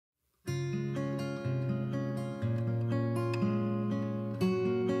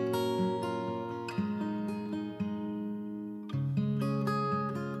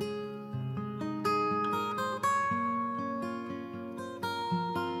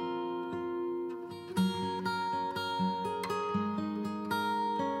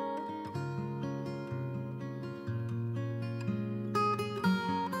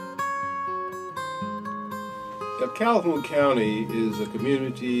Calhoun County is a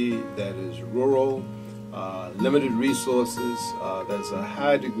community that is rural, limited resources, there's a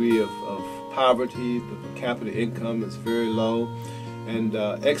high degree of poverty, the per capita income is very low, and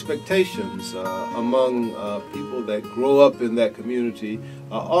expectations among people that grow up in that community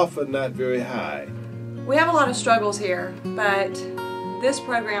are often not very high. We have a lot of struggles here, but this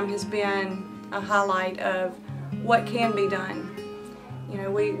program has been a highlight of what can be done. You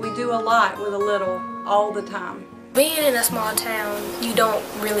know, we do a lot with a little all the time. Being in a small town, you don't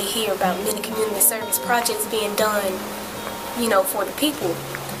really hear about many community service projects being done, you know, for the people.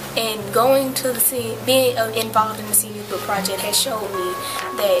 And going to the being involved in the Senior Book Project has shown me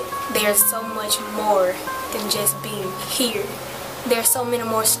that there's so much more than just being here. There's so many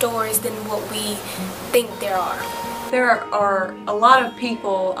more stories than what we think there are. There are a lot of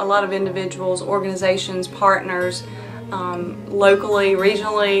people, a lot of individuals, organizations, partners, locally,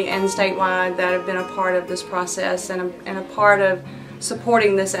 regionally, and statewide that have been a part of this process and a part of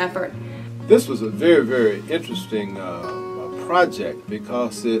supporting this effort. This was a very, very interesting project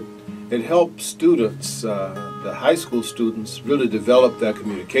because it helped students, the high school students, really develop their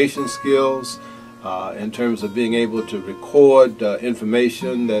communication skills in terms of being able to record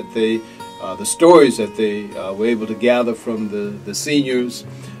information that the stories that they were able to gather from the seniors,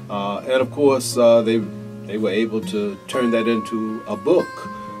 and of course they were able to turn that into a book.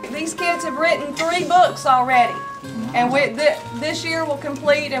 These kids have written 3 books already, and this year will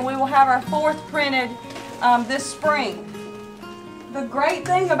complete, and we will have our 4th printed this spring. The great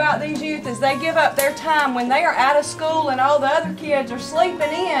thing about these youth is they give up their time when they are out of school and all the other kids are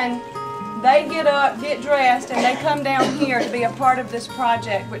sleeping in. They get up, get dressed, and they come down here to be a part of this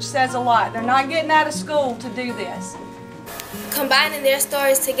project, which says a lot. They're not getting out of school to do this. Combining their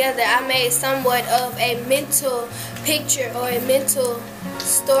stories together, I made somewhat of a mental picture or a mental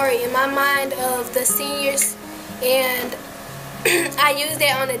story in my mind of the seniors, and I use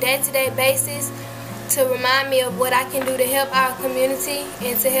that on a day-to-day basis to remind me of what I can do to help our community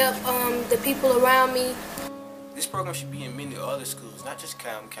and to help the people around me. This program should be in many other schools, not just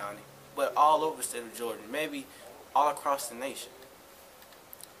Calhoun County, but all over the state of Georgia, maybe all across the nation.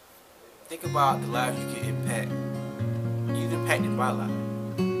 Think about the lives you can impact. You've impacted my life,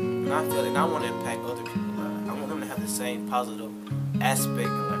 and I feel like I want to impact other people's lives. I want them to have the same positive aspect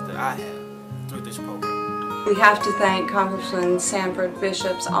in life that I have through this program. We have to thank Congressman Sanford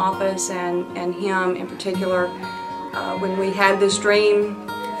Bishop's office and him in particular. When we had this dream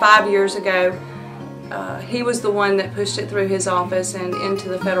 5 years ago, he was the one that pushed it through his office and into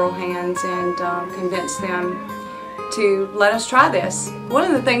the federal hands and convinced them to let us try this. One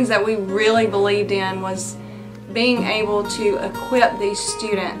of the things that we really believed in was being able to equip these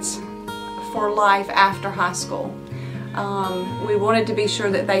students for life after high school. We wanted to be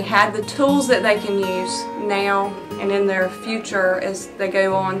sure that they had the tools that they can use now and in their future as they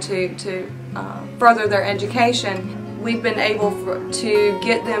go on to further their education. We've been able to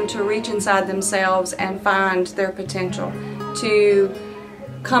get them to reach inside themselves and find their potential, to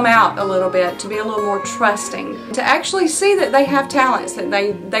come out a little bit, to be a little more trusting, to actually see that they have talents that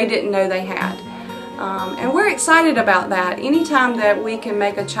they didn't know they had. And we're excited about that. Anytime that we can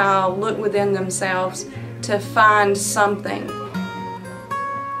make a child look within themselves to find something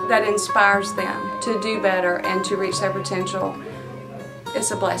that inspires them to do better and to reach their potential,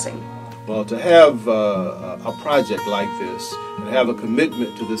 it's a blessing. Well, to have a project like this and have a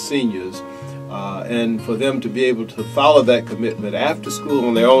commitment to the seniors and for them to be able to follow that commitment after school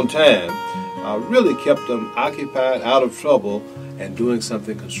on their own time really kept them occupied, out of trouble, and doing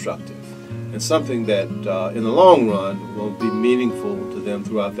something constructive. And something that in the long run will be meaningful to them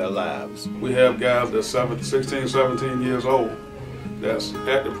throughout their lives. We have guys that's 16, 17 years old that's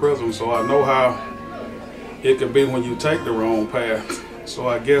at the prison, so I know how it can be when you take the wrong path. So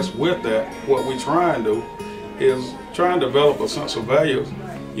I guess with that, what we try and do is try and develop a sense of value,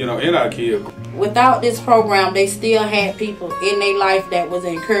 you know, in our kids. Without this program, they still had people in their life that was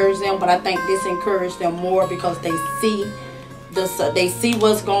encourage them, but I think this encouraged them more because they see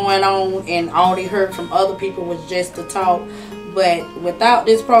what's going on, and all they heard from other people was just the talk. But without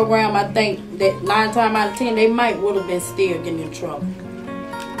this program, I think that 9 times out of 10 they would have been still getting in trouble.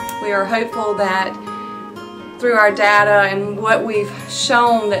 We are hopeful that through our data and what we've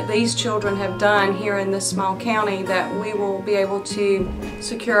shown that these children have done here in this small county, that we will be able to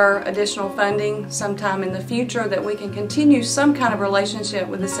secure additional funding sometime in the future, that we can continue some kind of relationship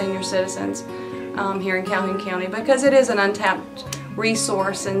with the senior citizens here in Calhoun County, because it is an untapped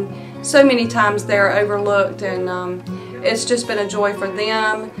resource and so many times they're overlooked, and it's just been a joy for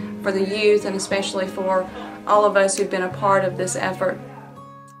them, for the youth, and especially for all of us who've been a part of this effort.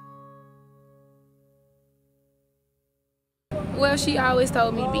 Well, she always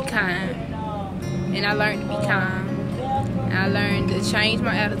told me to be kind, and I learned to be kind. And I learned to change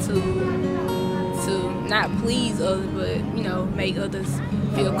my attitude to not please others, but, you know, make others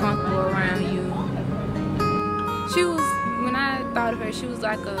feel comfortable around you. She was, when I thought of her, she was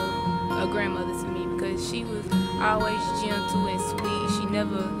like a grandmother to me, because she was always gentle and sweet. She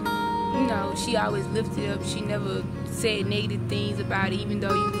never, you know, she always lifted up. She never said negative things about it, even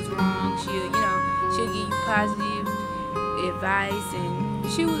though you was wrong. She'll, you know, she'll give you positive advice,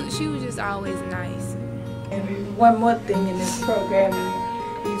 and she was just always nice. And one more thing in this program,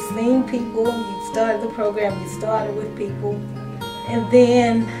 you've seen people, you started the program, you started with people, and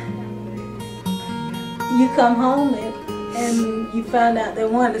then you come home and you find out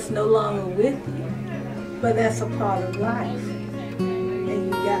that one is no longer with you, but that's a part of life, and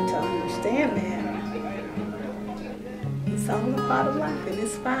you got to understand that. It's all a part of life, and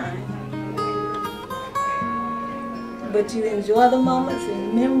it's fine. But you enjoy the moments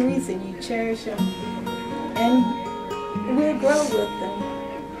and memories, and you cherish them, and we'll grow with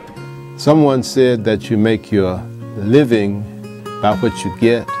them. Someone said that you make your living by what you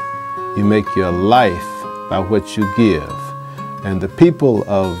get, you make your life by what you give. And the people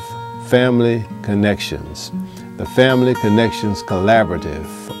of Family Connections, the Family Connections Collaborative,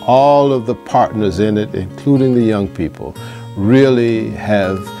 all of the partners in it, including the young people, really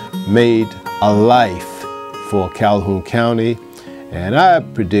have made a life for Calhoun County. And I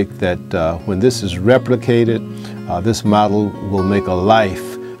predict that when this is replicated, this model will make a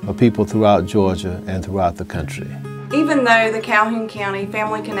life for people throughout Georgia and throughout the country. Even though the Calhoun County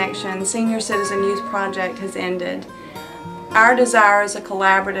Family Connection Senior Citizen Youth Project has ended, our desire as a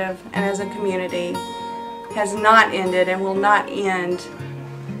collaborative and as a community has not ended and will not end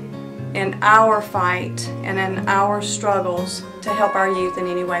in our fight and in our struggles to help our youth in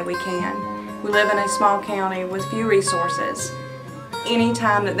any way we can. We live in a small county with few resources.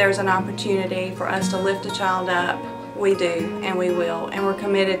 Anytime that there's an opportunity for us to lift a child up, we do and we will, and we're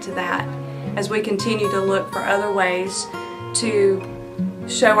committed to that as we continue to look for other ways to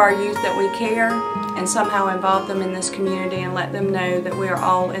show our youth that we care and somehow involve them in this community and let them know that we are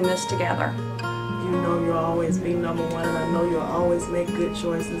all in this together. You know you'll always be number one, and I know you'll always make good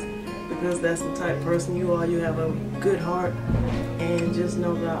choices, because that's the type of person you are. You have a good heart, and just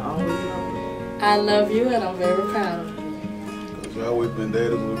know that I always love you. I love you, and I'm very proud of you. Because you've always been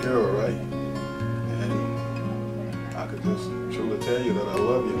daddy's little girl, right? And I could just truly tell you that I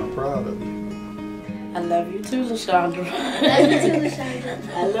love you and I'm proud of you. I love you too, LaShondra. Love you too, LaShondra.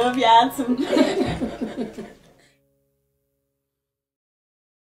 I love y'all too.